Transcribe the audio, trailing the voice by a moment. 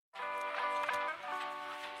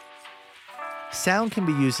Sound can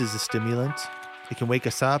be used as a stimulant. It can wake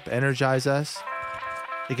us up, energize us.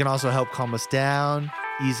 It can also help calm us down,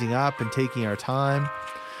 easing up and taking our time.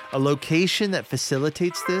 A location that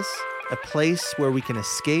facilitates this, a place where we can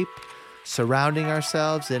escape, surrounding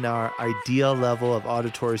ourselves in our ideal level of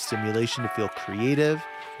auditory stimulation to feel creative,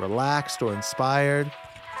 relaxed, or inspired.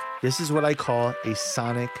 This is what I call a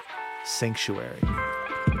sonic sanctuary.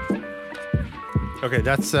 Okay,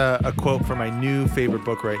 that's a quote from my new favorite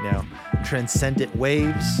book right now, Transcendent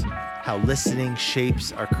Waves, How Listening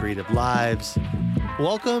Shapes Our Creative Lives.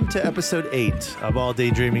 Welcome to episode 8 of All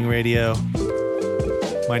Daydreaming Radio.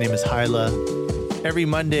 My name is Hyla. Every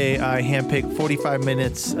Monday, I handpick 45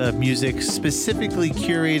 minutes of music specifically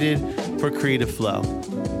curated for creative flow.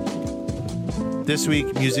 This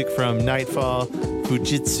week, music from Nightfall,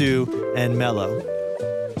 Fujitsu, and Mellow.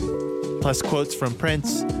 Plus quotes from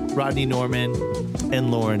Prince, Rodney Norman, and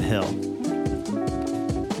Lauryn Hill.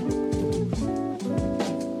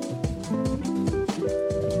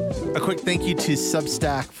 A quick thank you to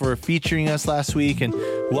Substack for featuring us last week, and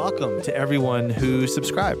welcome to everyone who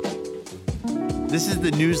subscribed. This is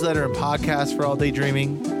the newsletter and podcast for All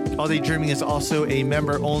Daydreaming. All Daydreaming is also a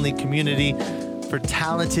member-only community for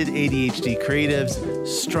talented ADHD creatives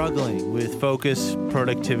struggling with focus,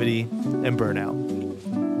 productivity, and burnout.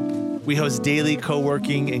 We host daily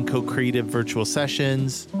co-working and co-creative virtual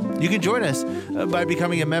sessions. You can join us by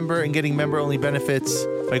becoming a member and getting member-only benefits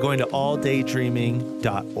by going to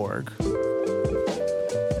alldaydreaming.org.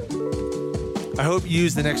 I hope you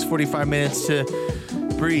use the next 45 minutes to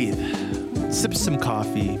breathe, sip some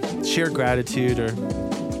coffee, share gratitude, or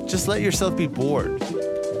just let yourself be bored.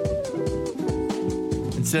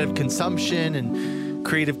 Instead of consumption and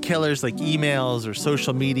creative killers like emails or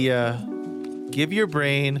social media, give your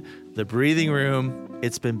brain the breathing room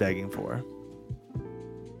it's been begging for.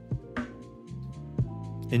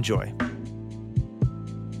 Enjoy.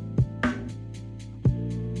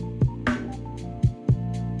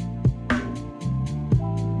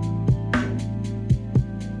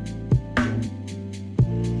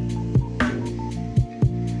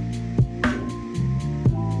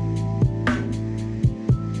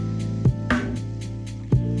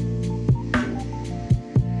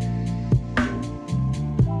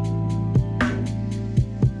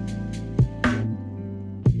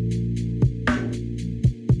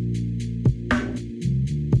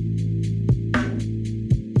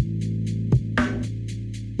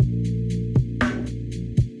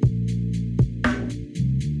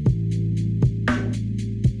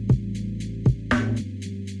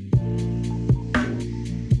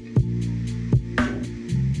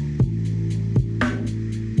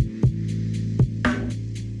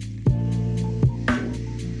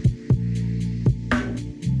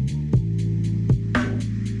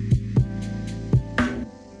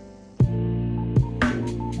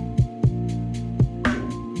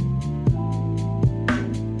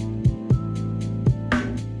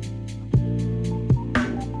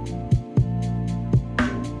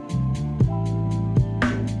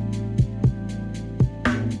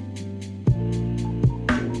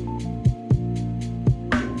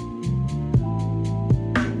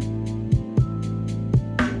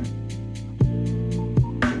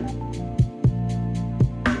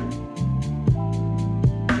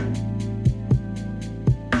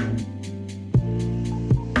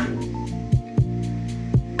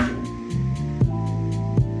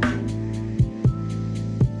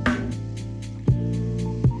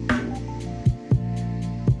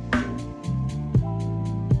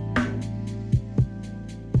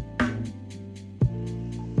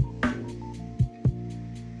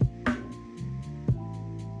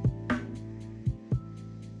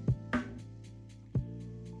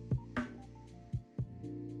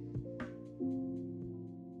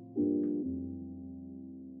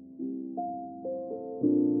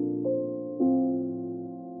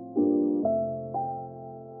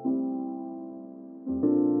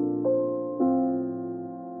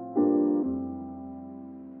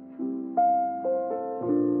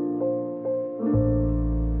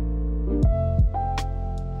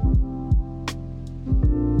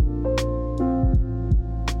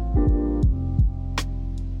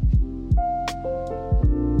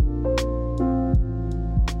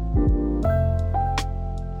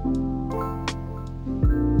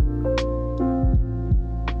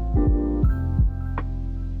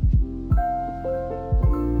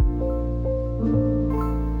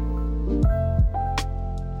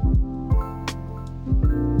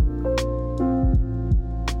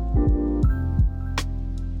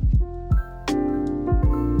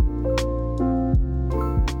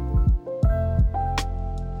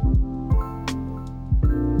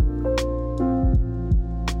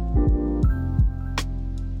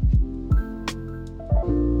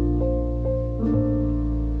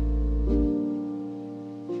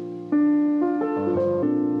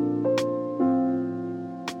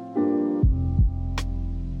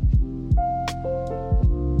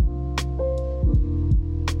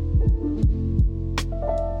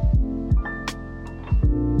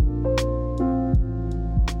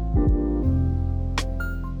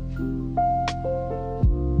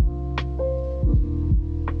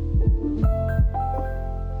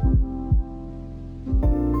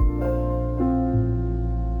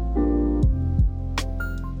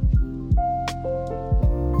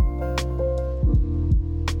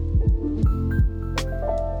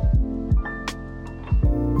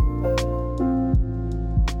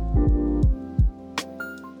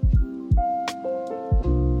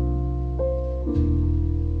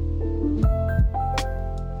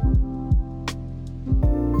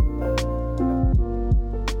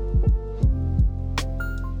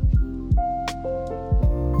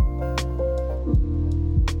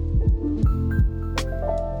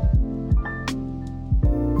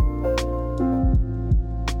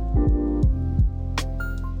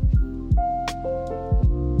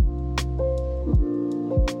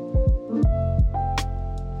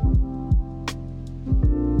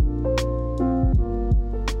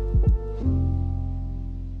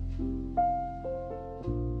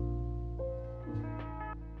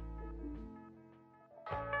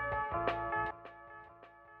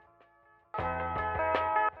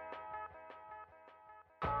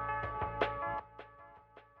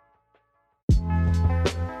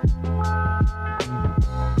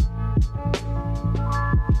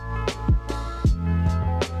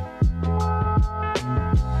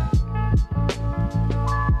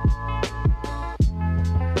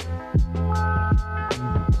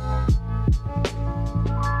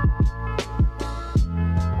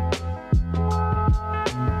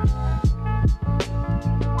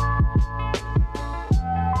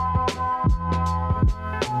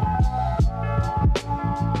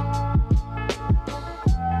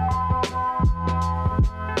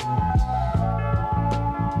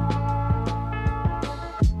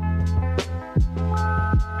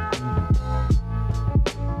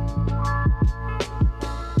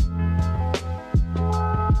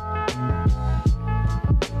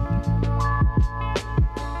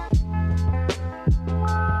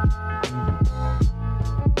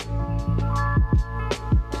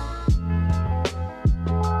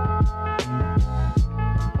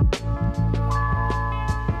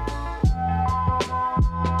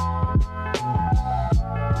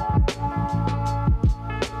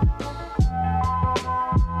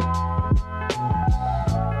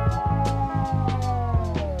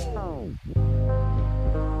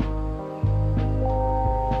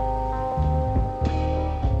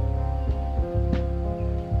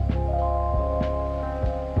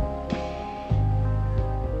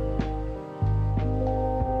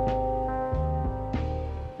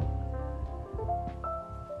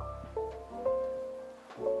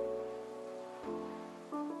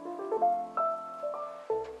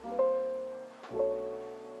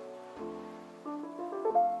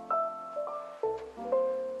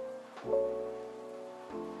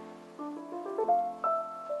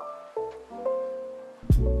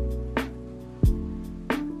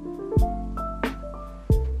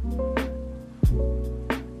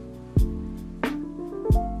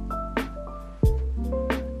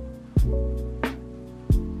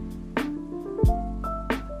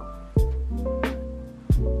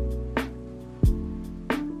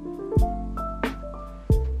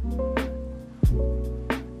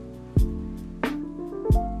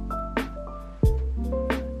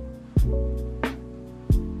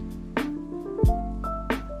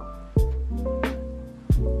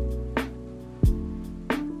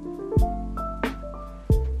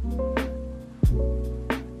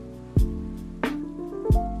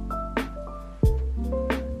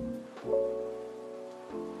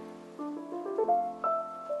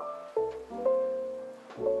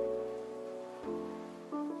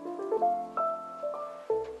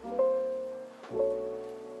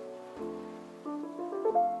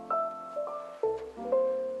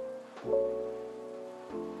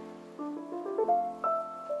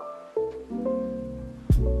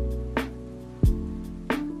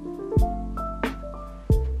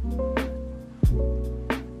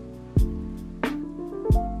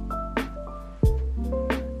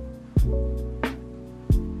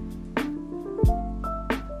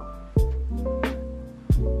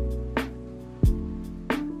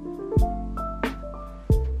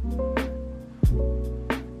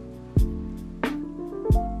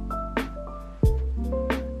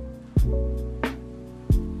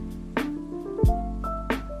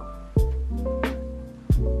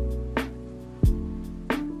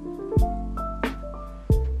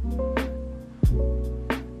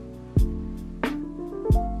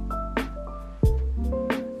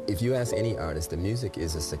 if you ask any artist, the music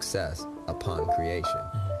is a success upon creation.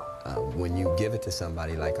 When you give it to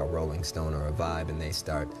somebody like a Rolling Stone or a Vibe and they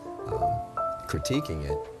start critiquing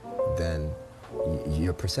it, then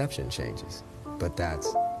your perception changes. But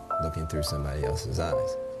that's looking through somebody else's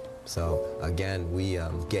eyes. So again, we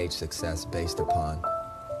gauge success based upon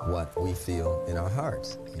what we feel in our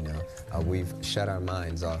hearts. We've shut our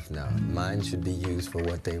minds off now. Minds should be used for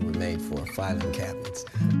what they were made for, filing cabinets.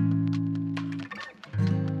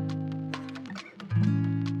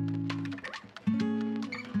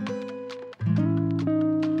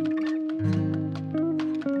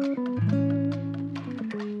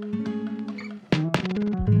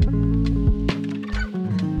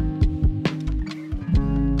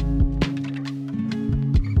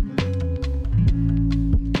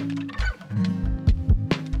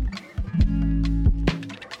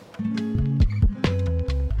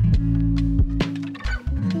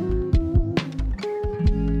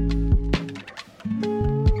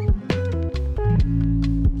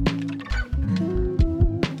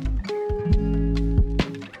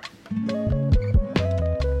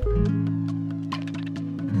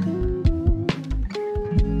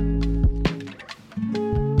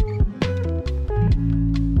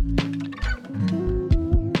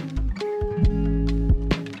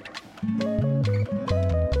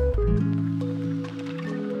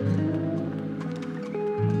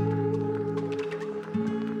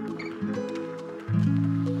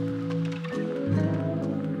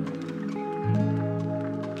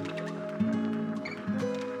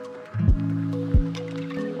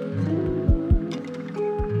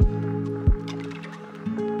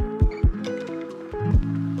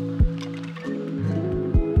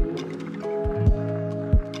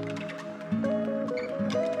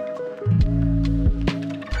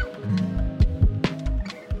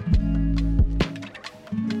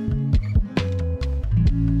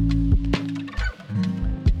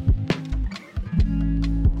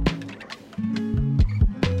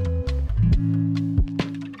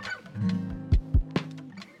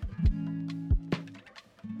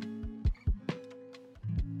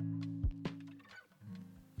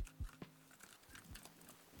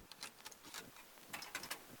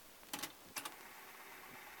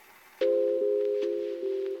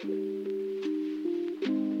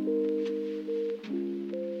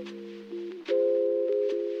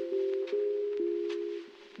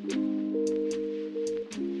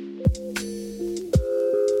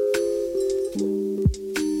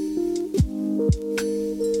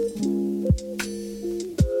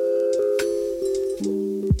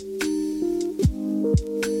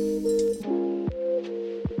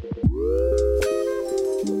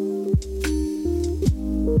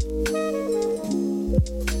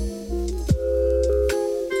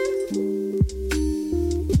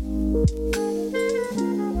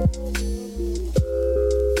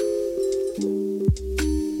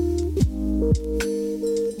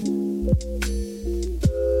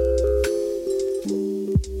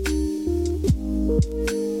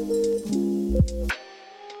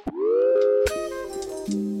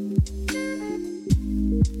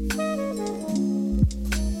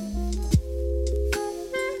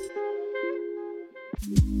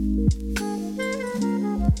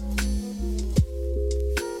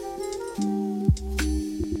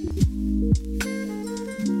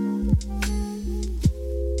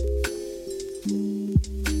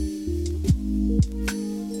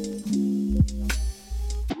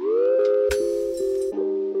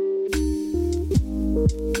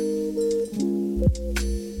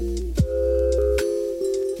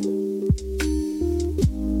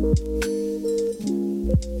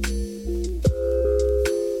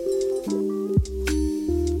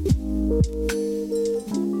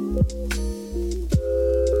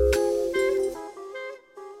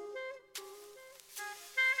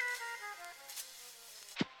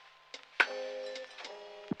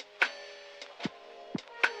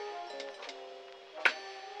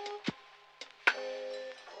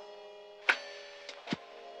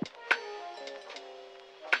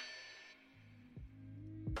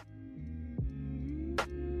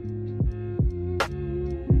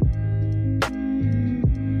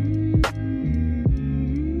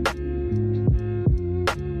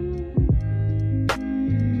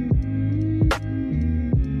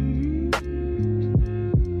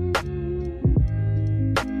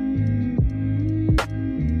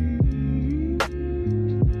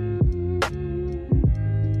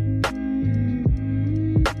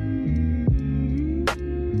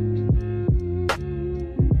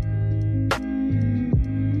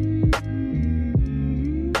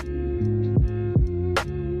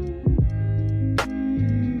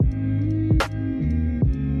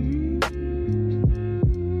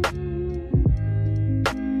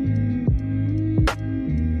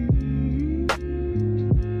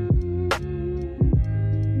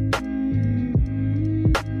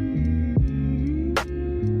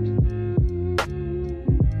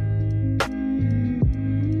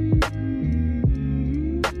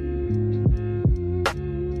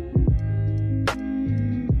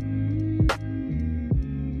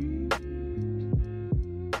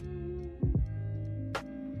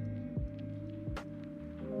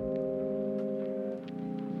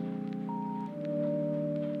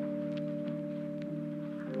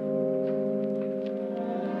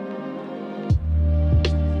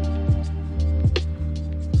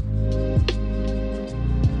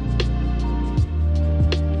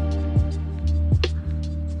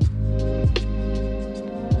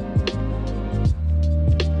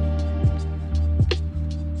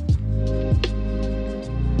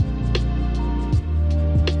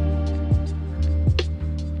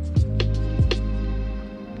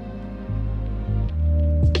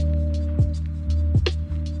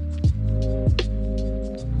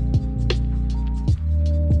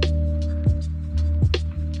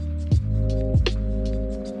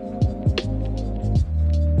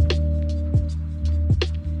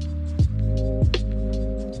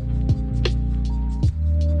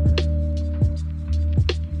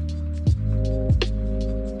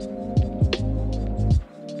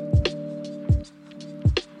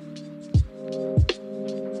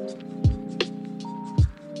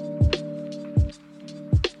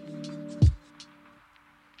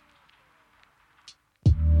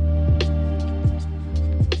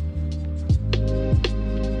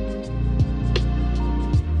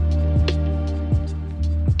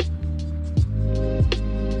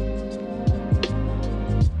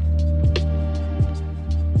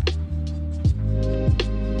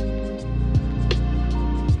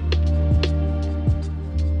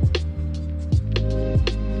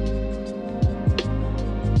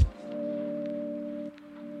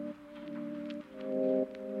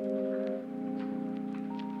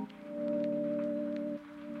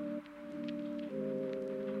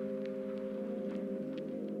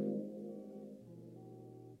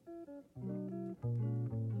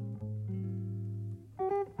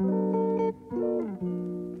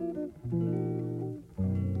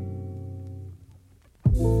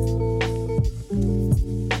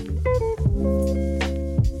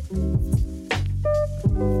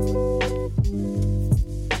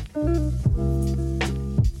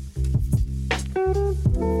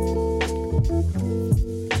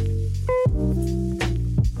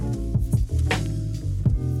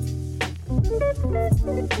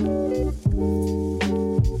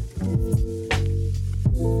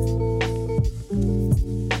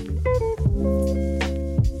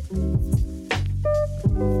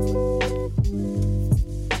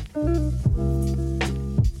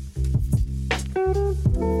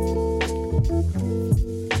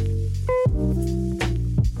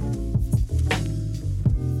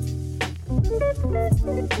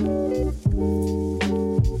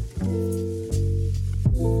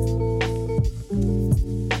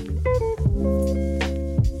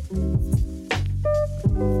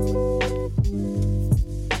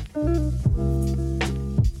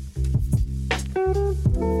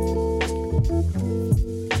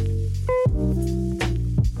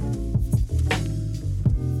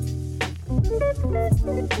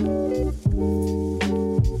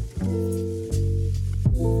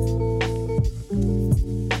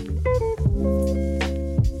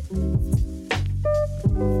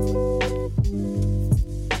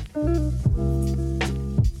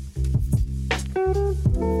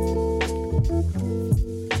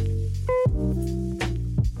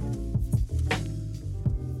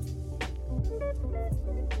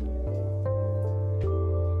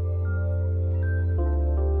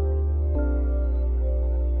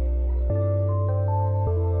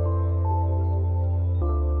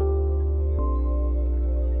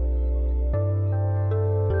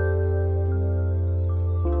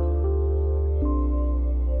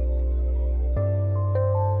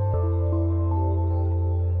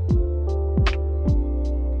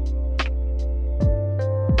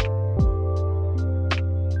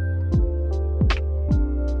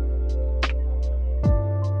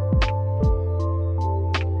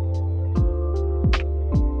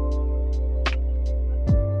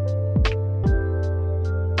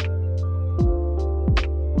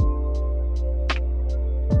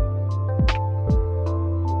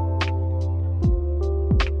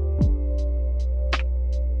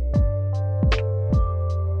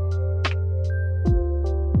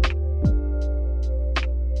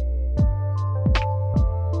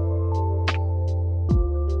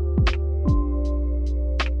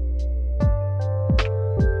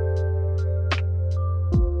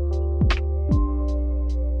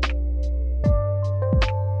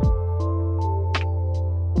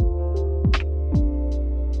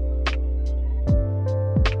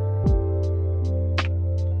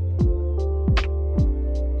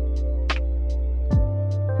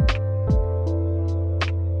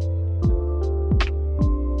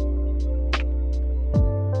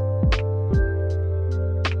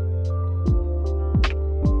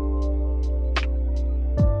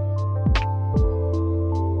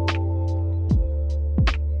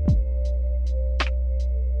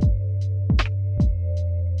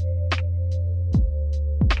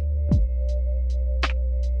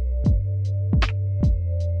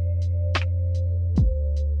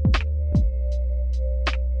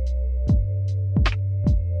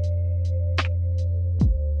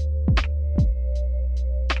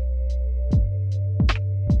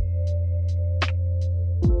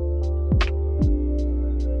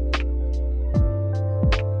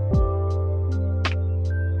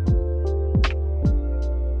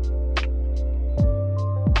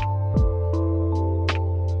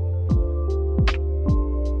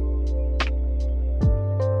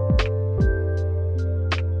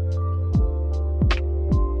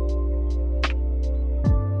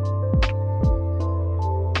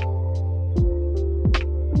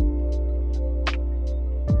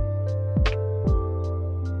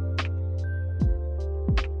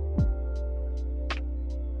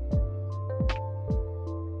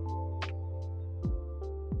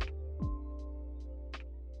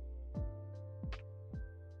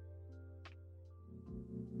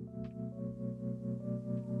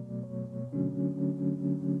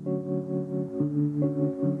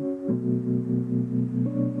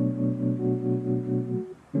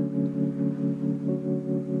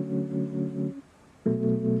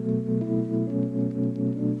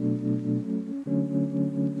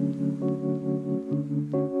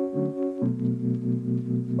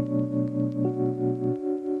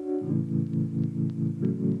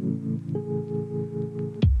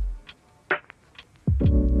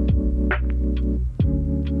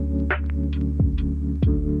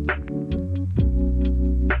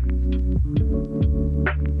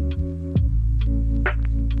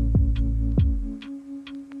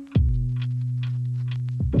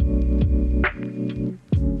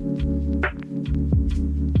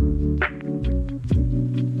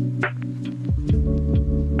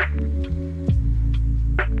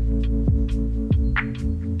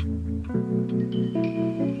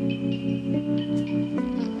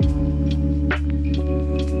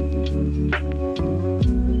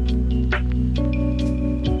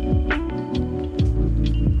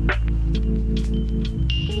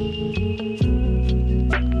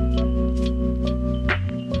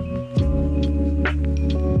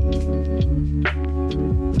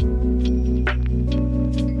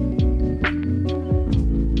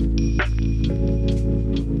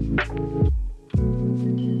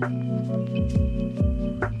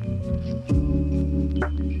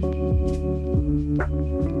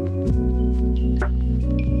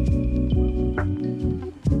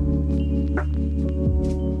 Stop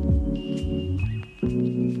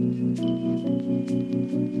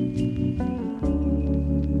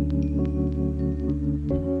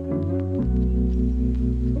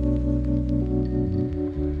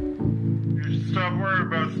worrying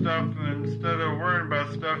about stuff, and instead of worrying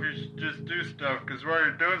about stuff, you should just do stuff. Because while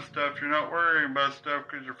you're doing stuff, you're not worrying about stuff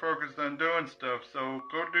because you're focused on doing stuff. So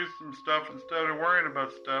go do some stuff instead of worrying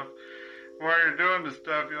about stuff. While you're doing the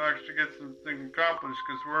stuff, you'll actually get something accomplished.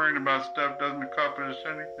 Because worrying about stuff doesn't accomplish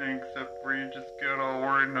anything except for you just get all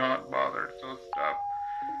worried and hot and bothered. So stop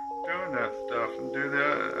doing that stuff and do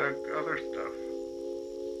the other stuff.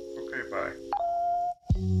 Okay, bye.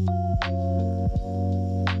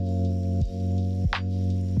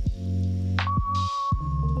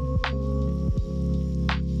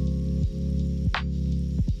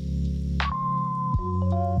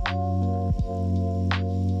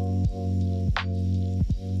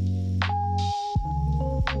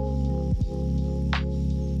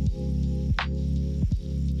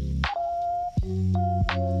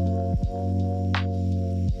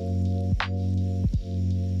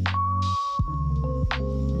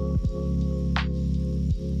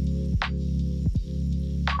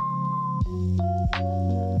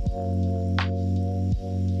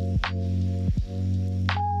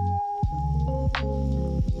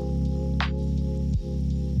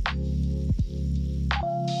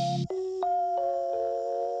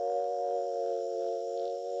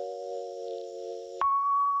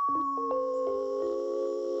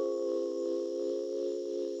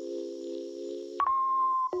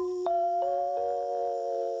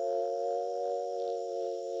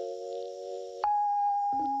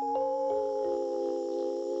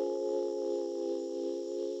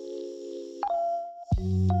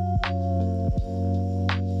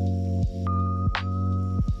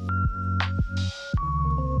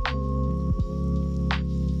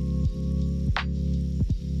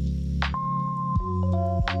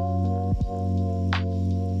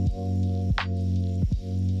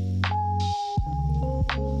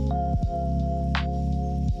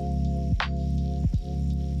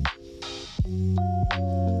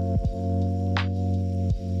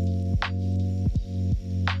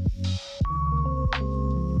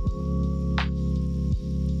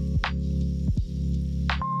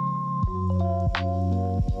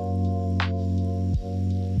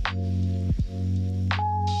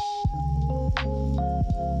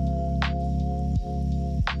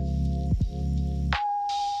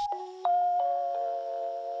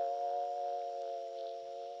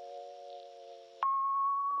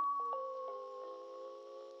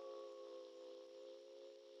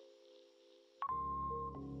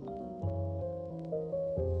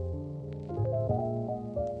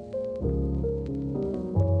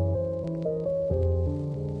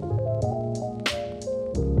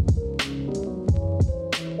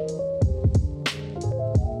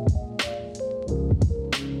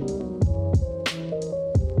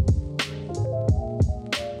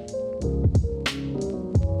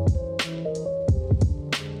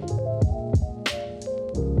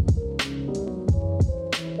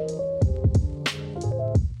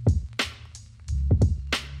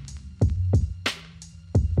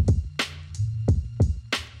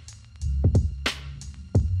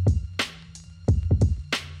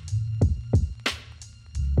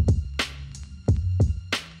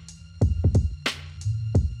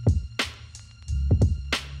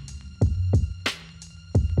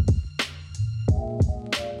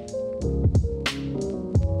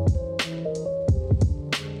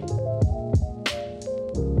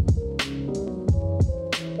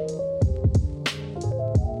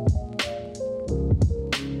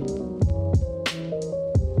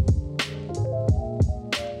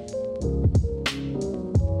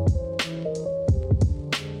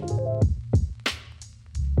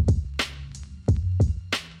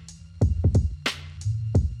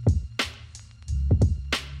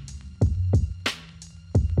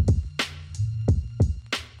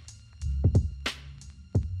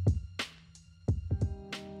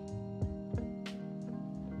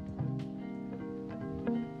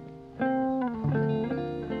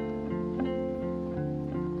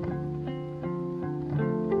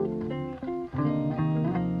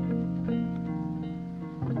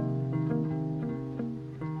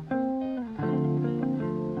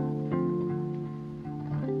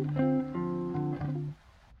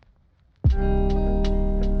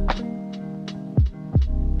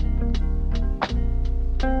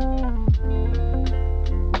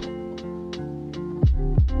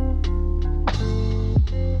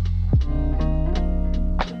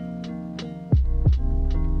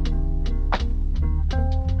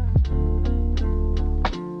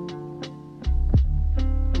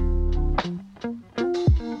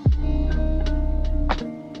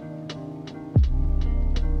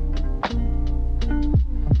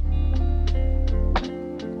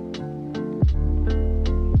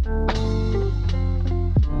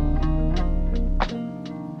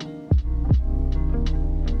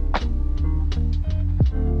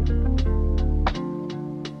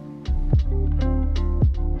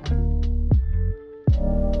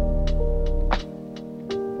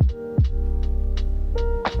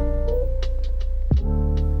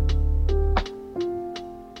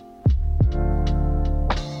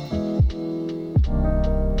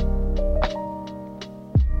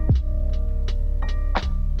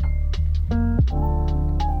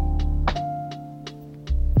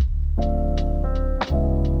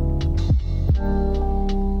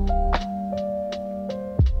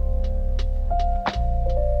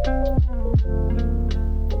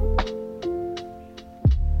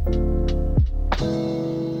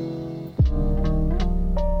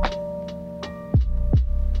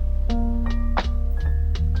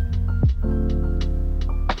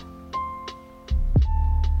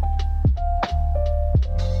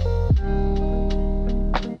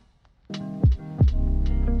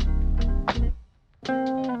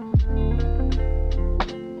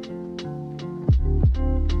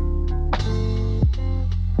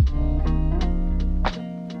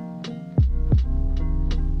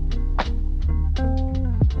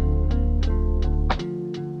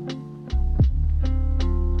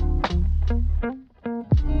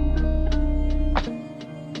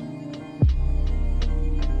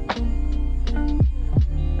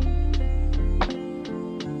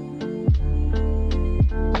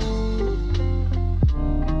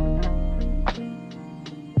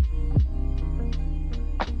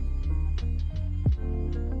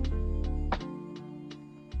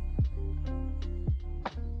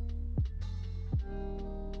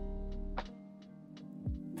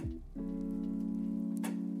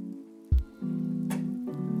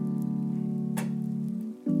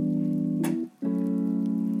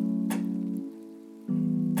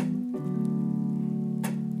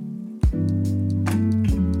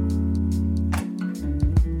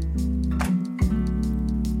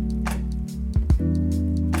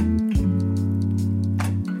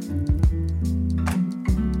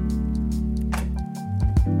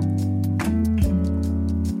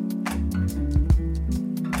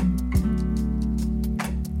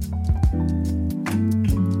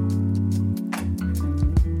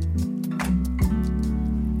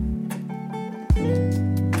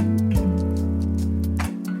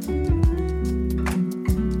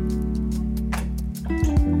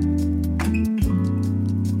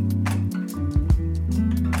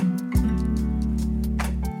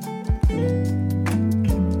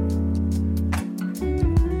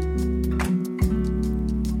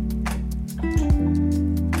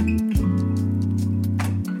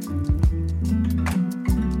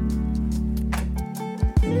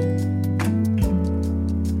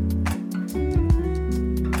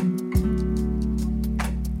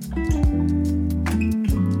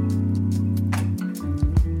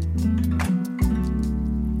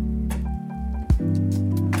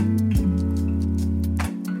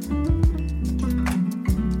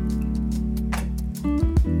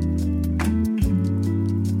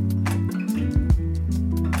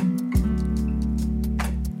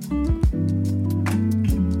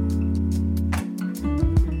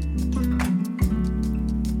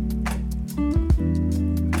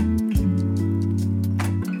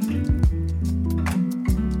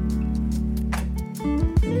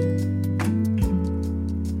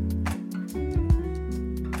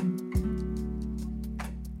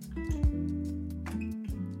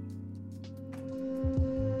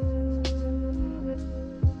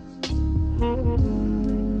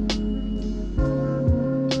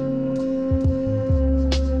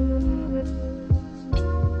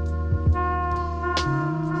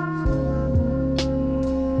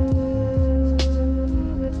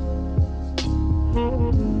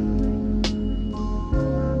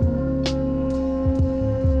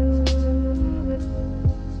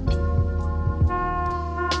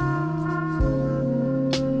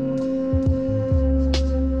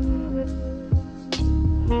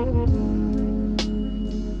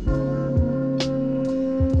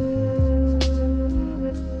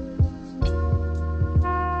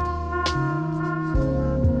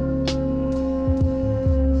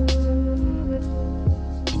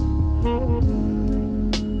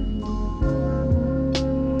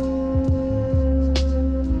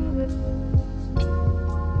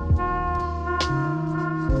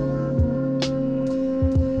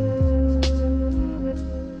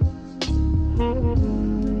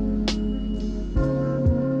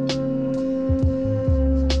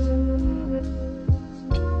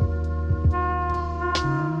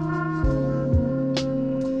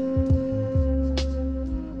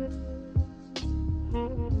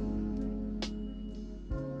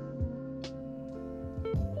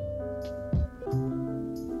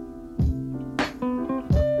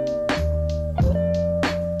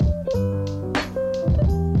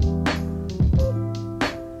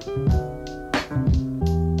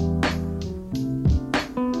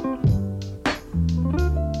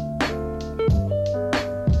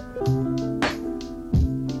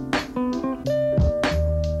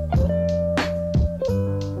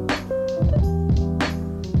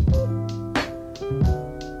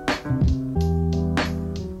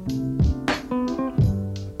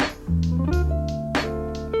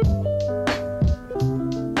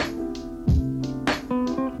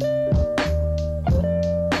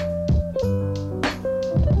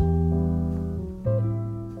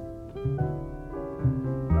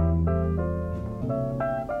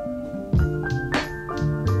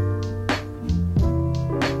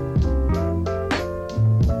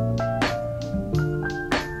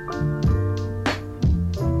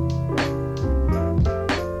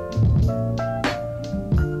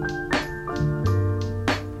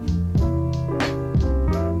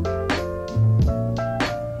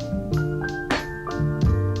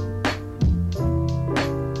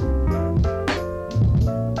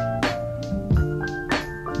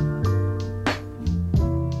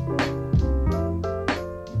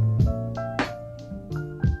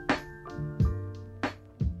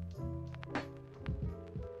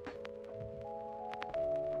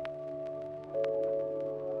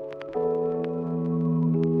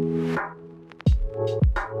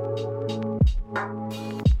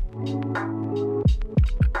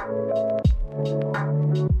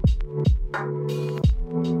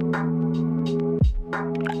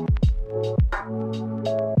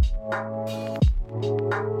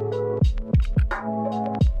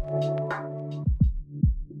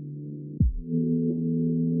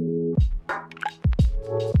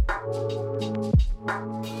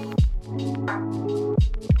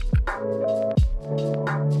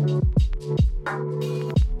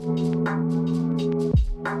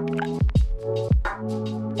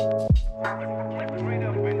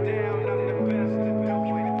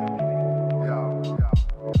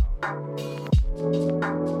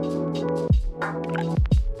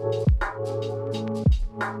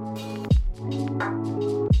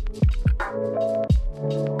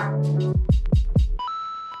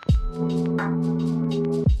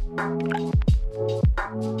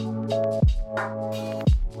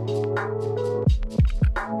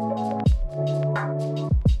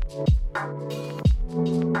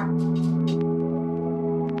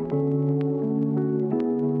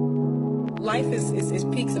 life is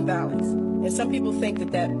peaks and valleys. And some people think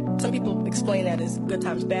some people explain that as good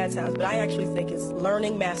times, bad times, but I actually think it's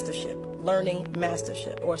learning mastership,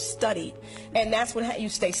 or study. And that's when you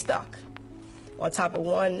stay stuck on top of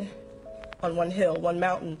one hill, one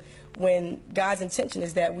mountain, when God's intention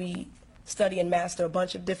is that we study and master a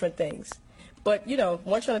bunch of different things. But,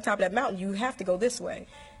 once you're on the top of that mountain, you have to go this way.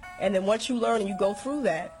 And then once you learn and you go through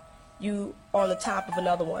that, you are on the top of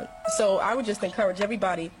another one. So I would just encourage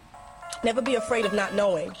everybody, never be afraid of not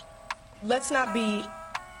knowing. Let's not be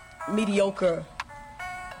mediocre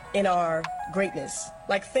in our greatness.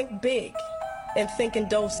 Like, think big and think in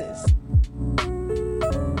doses.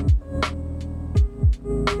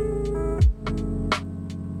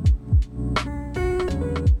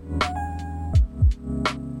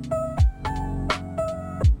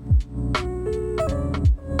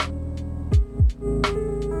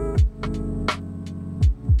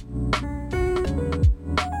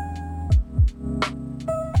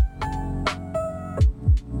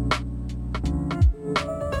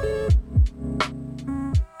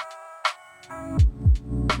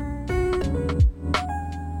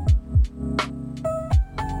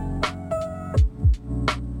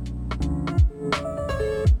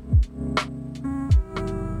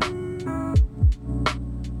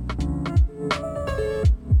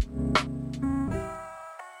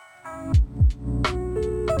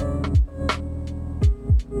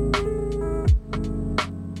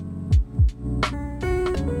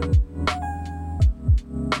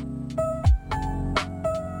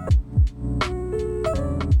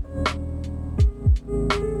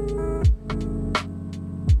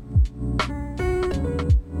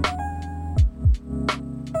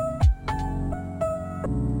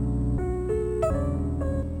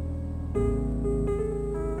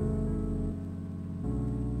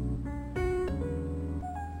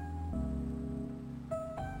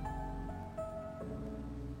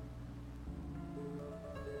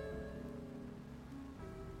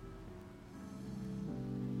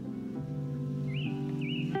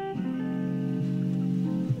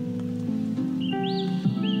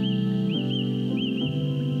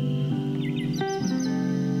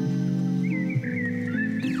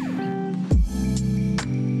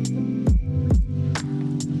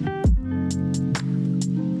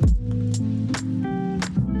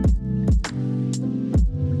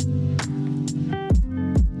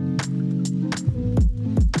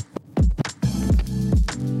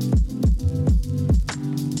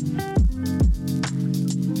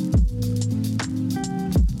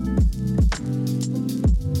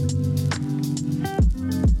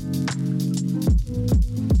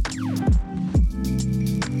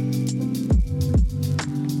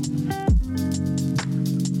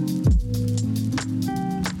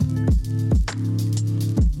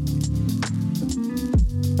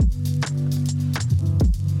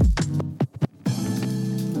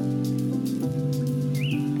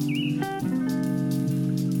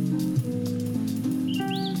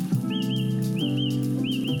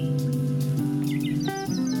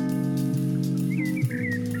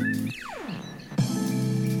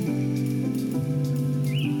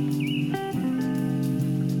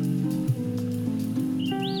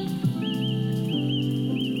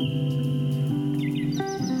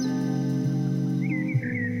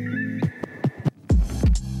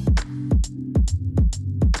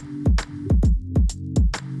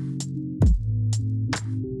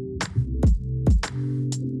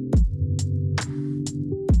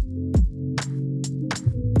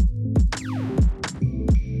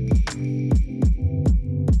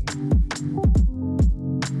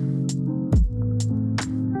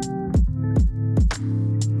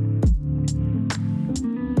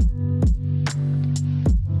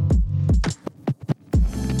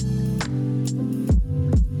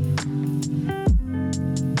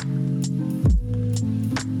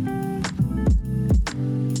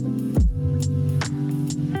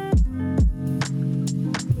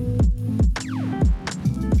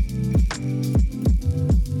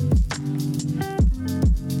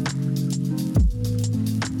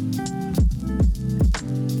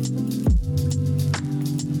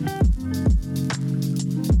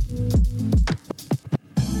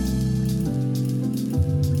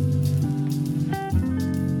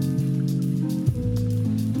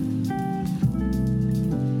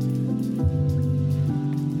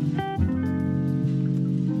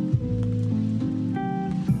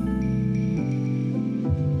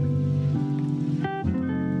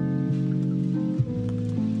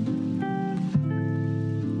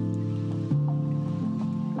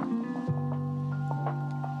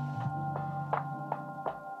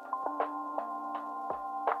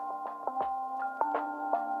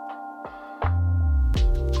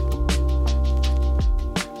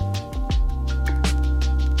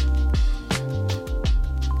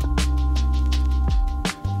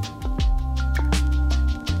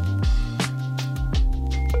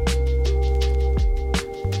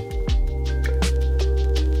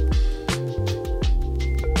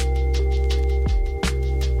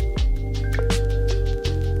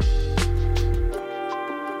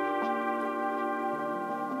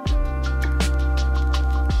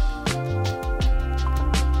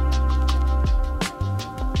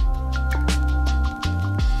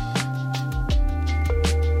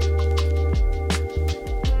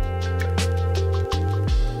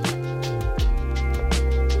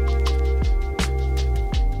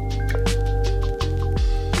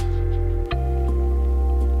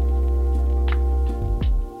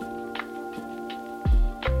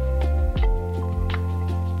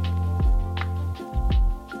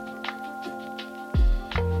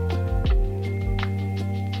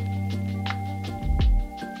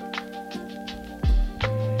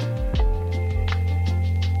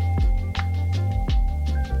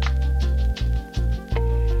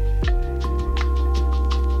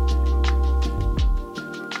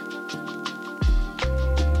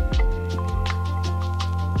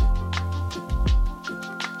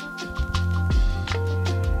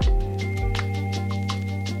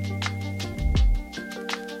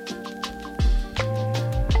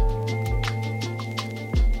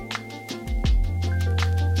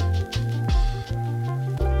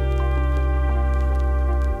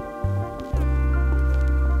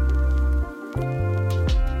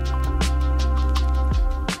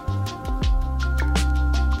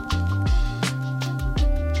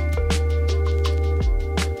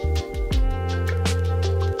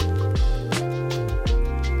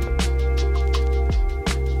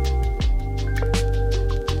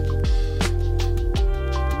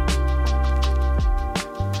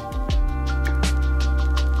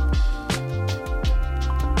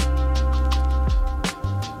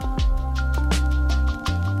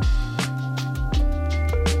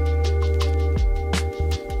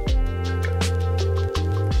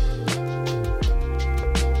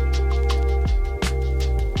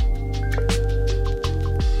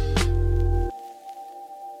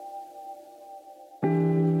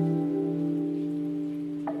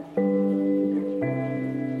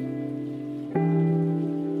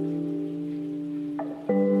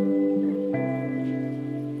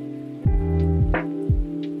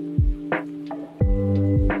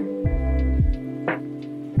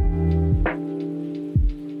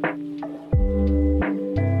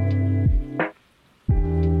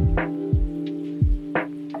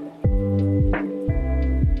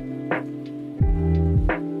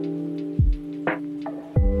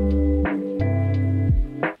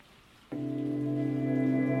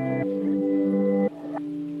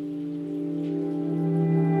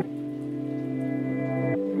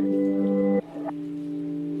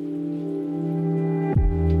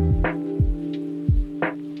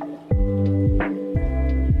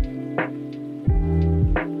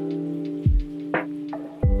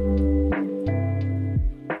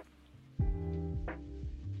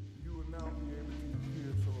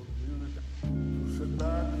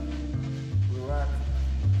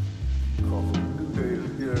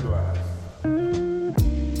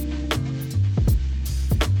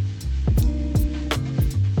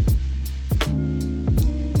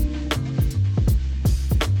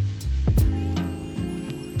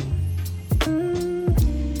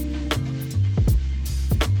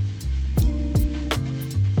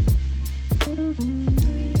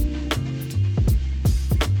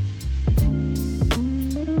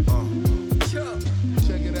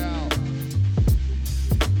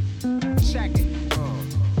 Check it.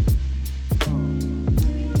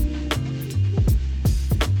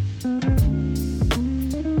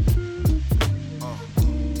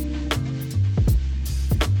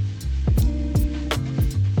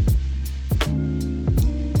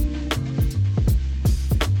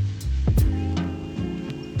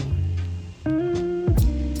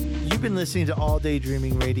 You've been listening to All Day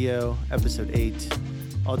Dreaming Radio, Episode 8.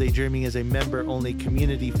 All Day Dreaming is a member-only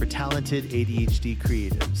community for talented ADHD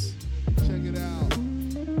creatives. Check it out.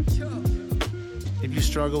 If you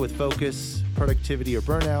struggle with focus, productivity, or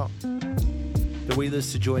burnout, the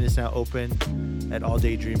waitlist to join is now open at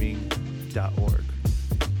alldaydreaming.org.